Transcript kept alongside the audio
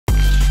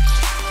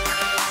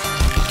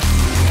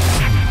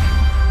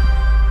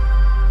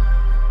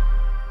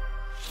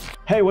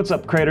Hey, what's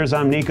up creators?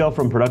 I'm Nico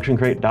from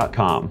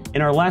ProductionCrate.com.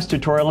 In our last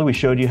tutorial, we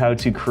showed you how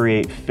to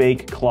create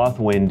fake cloth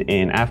wind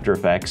in After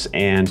Effects,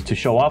 and to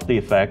show off the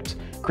effect,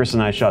 Chris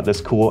and I shot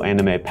this cool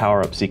anime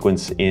power-up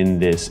sequence in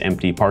this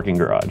empty parking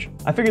garage.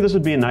 I figured this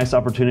would be a nice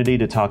opportunity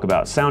to talk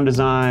about sound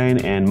design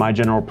and my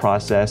general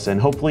process,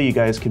 and hopefully you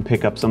guys can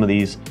pick up some of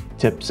these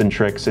tips and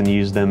tricks and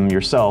use them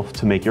yourself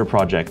to make your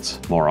projects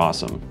more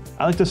awesome.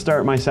 I like to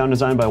start my sound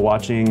design by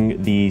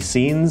watching the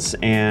scenes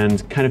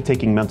and kind of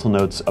taking mental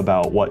notes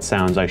about what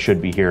sounds I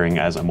should be hearing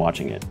as I'm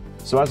watching it.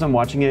 So as I'm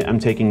watching it, I'm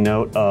taking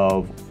note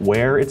of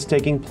where it's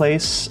taking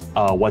place,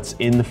 what's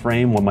in the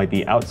frame, what might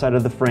be outside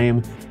of the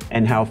frame,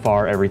 and how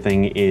far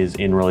everything is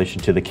in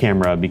relation to the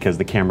camera, because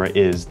the camera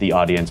is the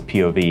audience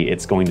POV.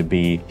 It's going to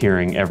be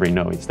hearing every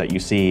noise that you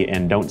see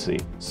and don't see.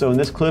 So in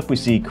this clip, we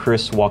see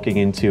Chris walking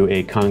into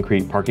a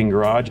concrete parking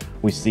garage.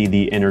 We see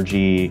the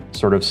energy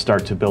sort of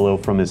start to billow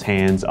from his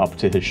hands up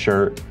to his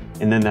shirt.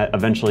 And then that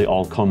eventually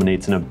all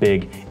culminates in a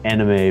big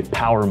anime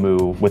power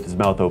move with his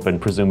mouth open,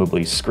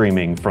 presumably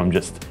screaming from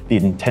just the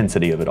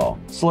intensity of it all.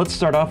 So let's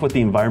start off with the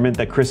environment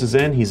that Chris is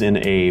in. He's in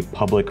a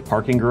public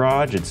parking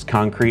garage. It's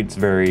concrete, it's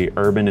very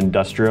urban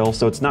industrial,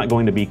 so it's not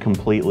going to be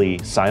completely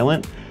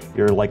silent.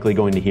 You're likely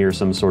going to hear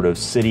some sort of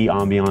city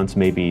ambiance,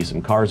 maybe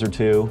some cars or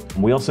two.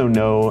 We also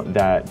know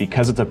that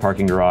because it's a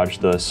parking garage,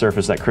 the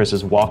surface that Chris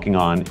is walking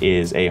on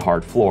is a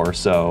hard floor.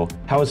 So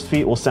how his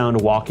feet will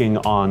sound walking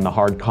on the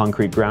hard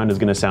concrete ground is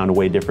gonna sound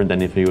way different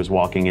than if he was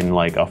walking in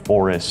like a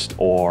forest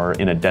or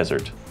in a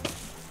desert.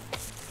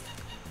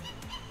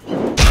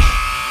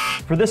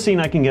 For this scene,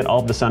 I can get all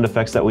of the sound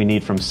effects that we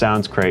need from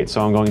ProductionCrate, so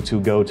I'm going to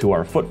go to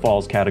our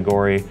footfalls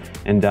category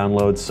and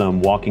download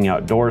some walking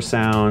outdoor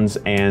sounds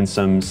and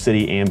some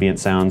city ambient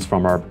sounds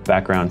from our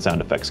background sound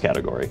effects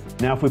category.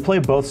 Now, if we play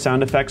both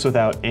sound effects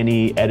without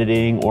any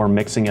editing or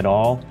mixing at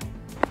all,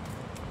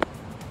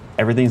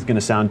 everything's gonna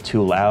sound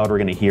too loud. We're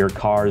gonna hear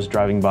cars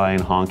driving by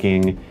and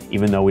honking,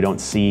 even though we don't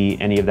see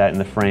any of that in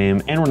the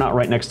frame. And we're not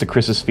right next to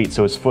Chris's feet,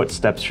 so his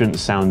footsteps shouldn't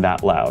sound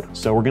that loud.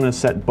 So we're gonna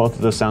set both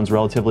of those sounds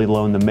relatively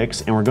low in the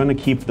mix, and we're gonna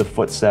keep the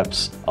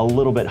footsteps a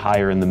little bit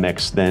higher in the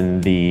mix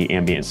than the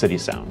ambient city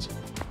sounds.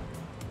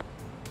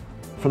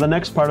 For the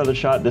next part of the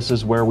shot, this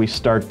is where we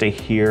start to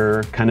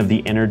hear kind of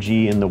the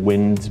energy and the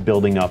wind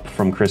building up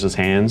from Chris's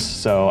hands.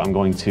 So I'm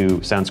going to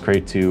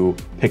ProductionCrate to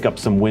pick up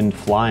some wind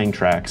flying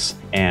tracks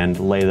and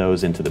lay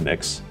those into the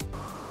mix.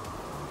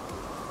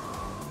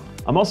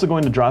 I'm also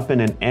going to drop in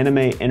an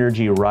anime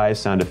energy rise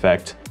sound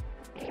effect,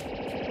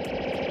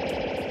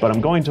 but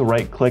I'm going to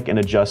right click and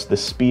adjust the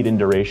speed and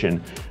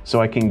duration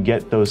so I can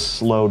get those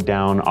slowed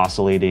down,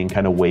 oscillating,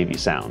 kind of wavy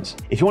sounds.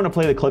 If you want to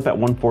play the clip at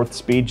 1/4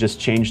 speed, just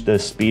change the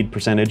speed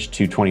percentage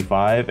to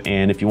 25,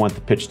 and if you want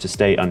the pitch to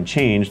stay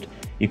unchanged,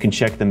 you can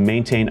check the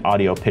maintain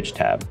audio pitch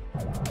tab.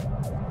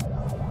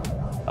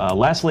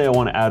 Lastly, I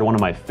want to add one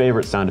of my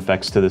favorite sound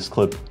effects to this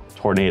clip,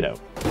 tornado.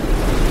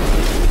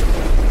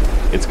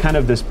 It's kind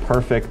of this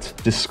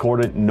perfect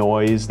discordant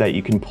noise that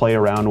you can play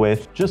around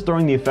with. Just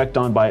throwing the effect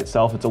on by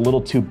itself, it's a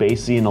little too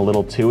bassy and a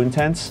little too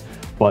intense,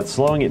 but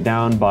slowing it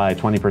down by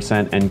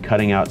 20% and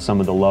cutting out some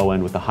of the low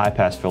end with a high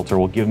pass filter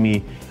will give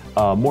me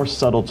more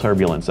subtle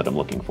turbulence that I'm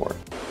looking for.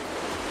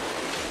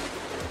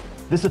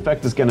 This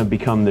effect is gonna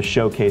become the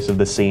showcase of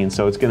the scene,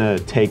 so it's gonna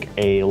take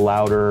a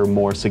louder,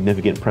 more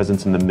significant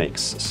presence in the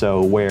mix.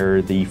 So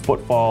where the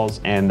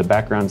footfalls and the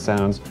background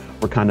sounds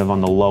were kind of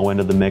on the low end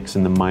of the mix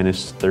in the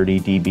 -30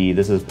 dB,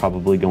 this is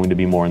probably going to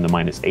be more in the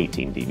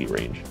 -18 dB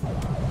range.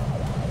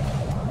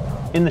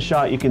 In the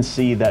shot, you can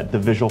see that the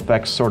visual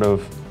effects sort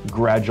of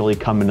gradually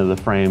come into the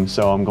frame,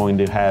 so I'm going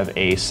to have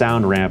a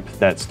sound ramp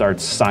that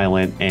starts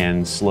silent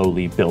and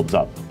slowly builds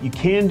up. You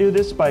can do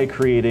this by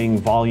creating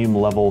volume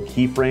level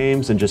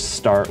keyframes and just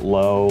start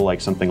low,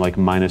 like something like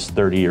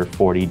 -30 or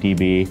 40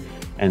 dB,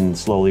 and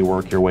slowly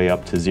work your way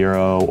up to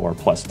 0 or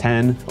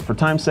 +10. But for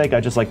time's sake, I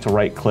just like to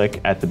right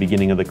click at the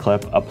beginning of the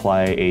clip,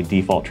 apply a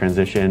default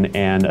transition,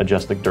 and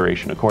adjust the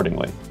duration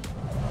accordingly.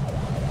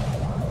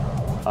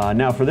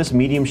 Now for this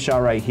medium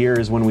shot right here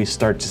is when we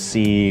start to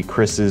see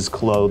Chris's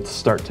clothes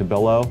start to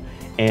billow,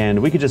 and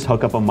we could just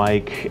hook up a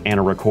mic and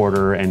a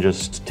recorder and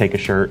just take a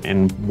shirt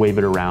and wave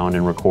it around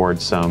and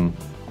record some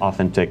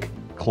authentic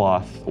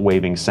cloth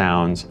waving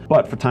sounds.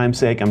 But for time's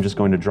sake, I'm just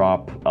going to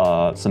drop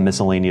some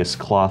miscellaneous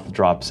cloth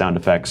drop sound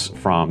effects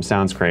from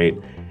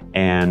ProductionCrate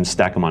and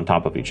stack them on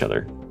top of each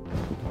other.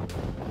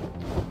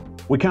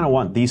 We kind of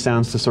want these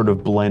sounds to sort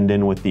of blend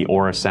in with the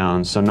aura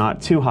sounds, so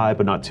not too high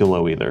but not too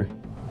low either.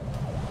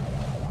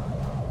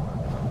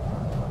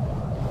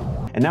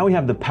 And now we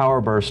have the power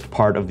burst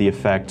part of the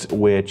effect,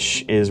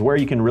 which is where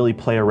you can really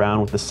play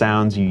around with the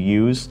sounds you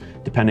use,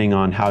 depending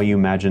on how you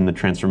imagine the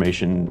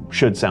transformation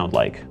should sound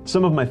like.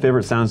 Some of my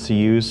favorite sounds to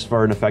use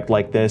for an effect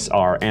like this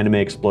are anime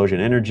explosion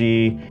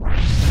energy,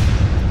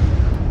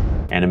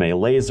 anime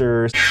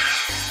lasers,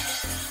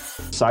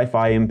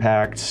 sci-fi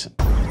impact,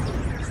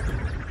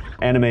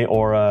 anime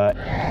aura,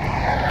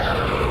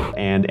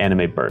 and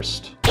anime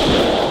burst.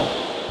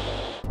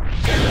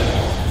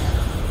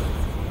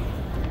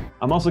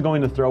 I'm also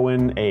going to throw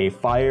in a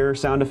fire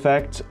sound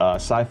effect, a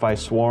sci-fi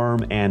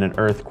swarm, and an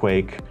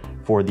earthquake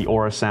for the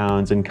aura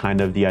sounds and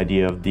kind of the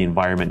idea of the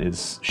environment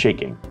is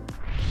shaking.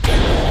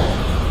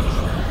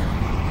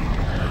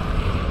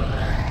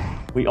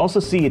 We also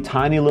see a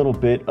tiny little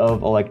bit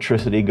of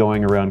electricity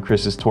going around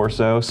Chris's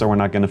torso, so we're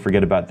not going to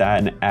forget about that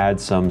and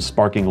add some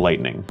sparking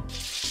lightning.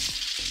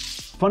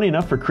 Funny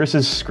enough, for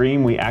Chris's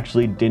scream, we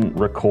actually didn't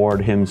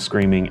record him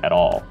screaming at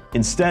all.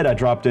 Instead, I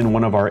dropped in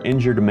one of our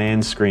injured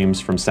man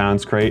screams from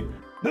SoundsCrate,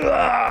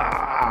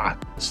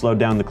 slowed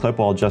down the clip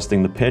while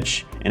adjusting the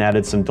pitch, and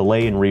added some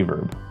delay and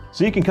reverb.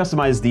 So you can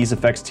customize these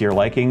effects to your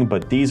liking,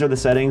 but these are the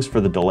settings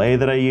for the delay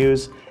that I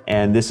use,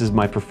 and this is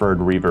my preferred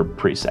reverb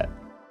preset.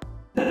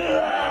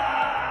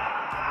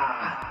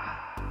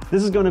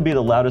 This is going to be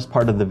the loudest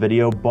part of the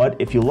video, but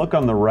if you look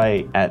on the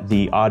right at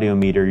the audio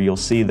meter, you'll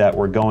see that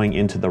we're going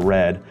into the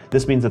red.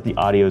 This means that the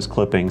audio is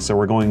clipping, so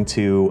we're going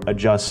to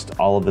adjust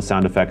all of the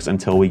sound effects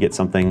until we get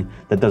something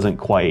that doesn't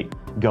quite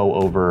go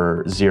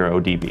over 0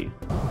 dB.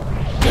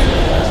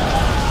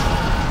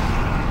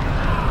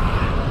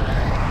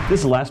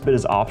 This last bit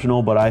is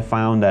optional, but I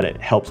found that it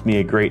helps me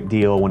a great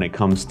deal when it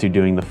comes to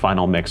doing the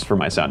final mix for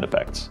my sound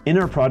effects. In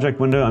our project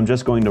window, I'm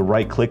just going to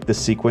right-click the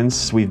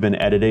sequence we've been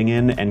editing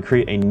in and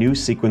create a new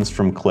sequence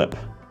from clip.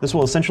 This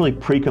will essentially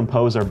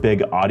pre-compose our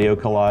big audio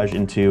collage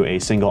into a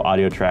single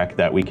audio track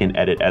that we can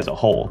edit as a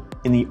whole.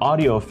 In the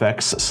audio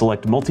effects,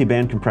 select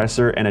multi-band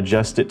compressor and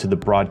adjust it to the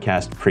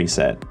broadcast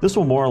preset. This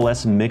will more or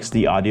less mix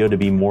the audio to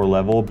be more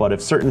level, but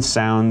if certain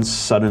sounds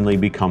suddenly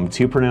become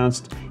too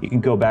pronounced, you can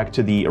go back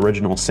to the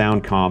original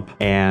sound comp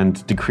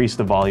and decrease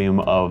the volume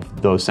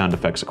of those sound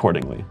effects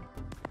accordingly.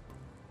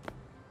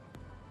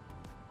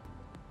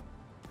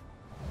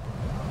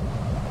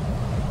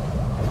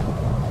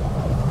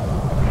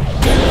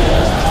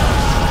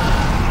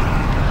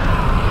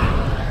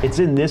 It's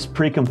in this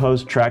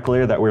pre-composed track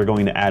layer that we're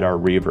going to add our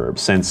reverb,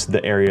 since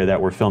the area that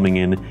we're filming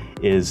in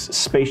is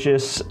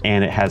spacious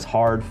and it has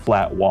hard,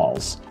 flat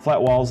walls. Flat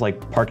walls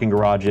like parking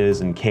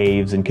garages and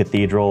caves and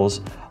cathedrals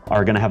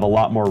are going to have a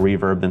lot more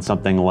reverb than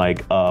something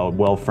like a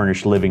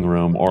well-furnished living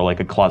room or like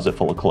a closet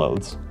full of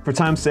clothes. For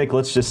time's sake,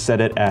 let's just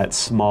set it at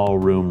small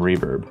room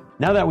reverb.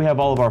 Now that we have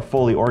all of our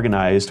Foley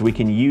organized, we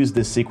can use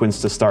this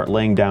sequence to start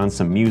laying down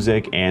some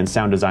music and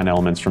sound design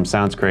elements from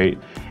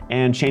SoundsCrate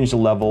and change the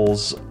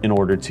levels in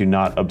order to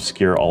not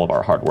obscure all of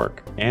our hard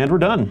work. And we're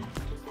done.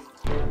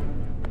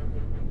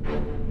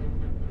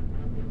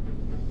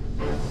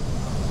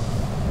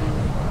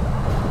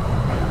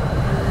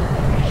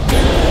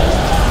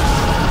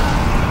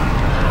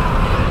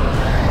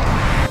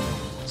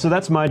 So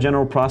that's my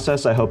general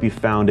process. I hope you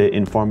found it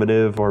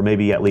informative or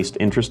maybe at least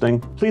interesting.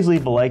 Please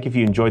leave a like if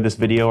you enjoyed this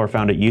video or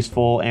found it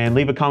useful, and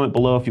leave a comment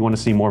below if you want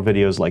to see more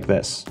videos like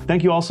this.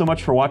 Thank you all so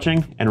much for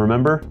watching, and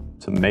remember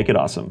to make it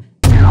awesome.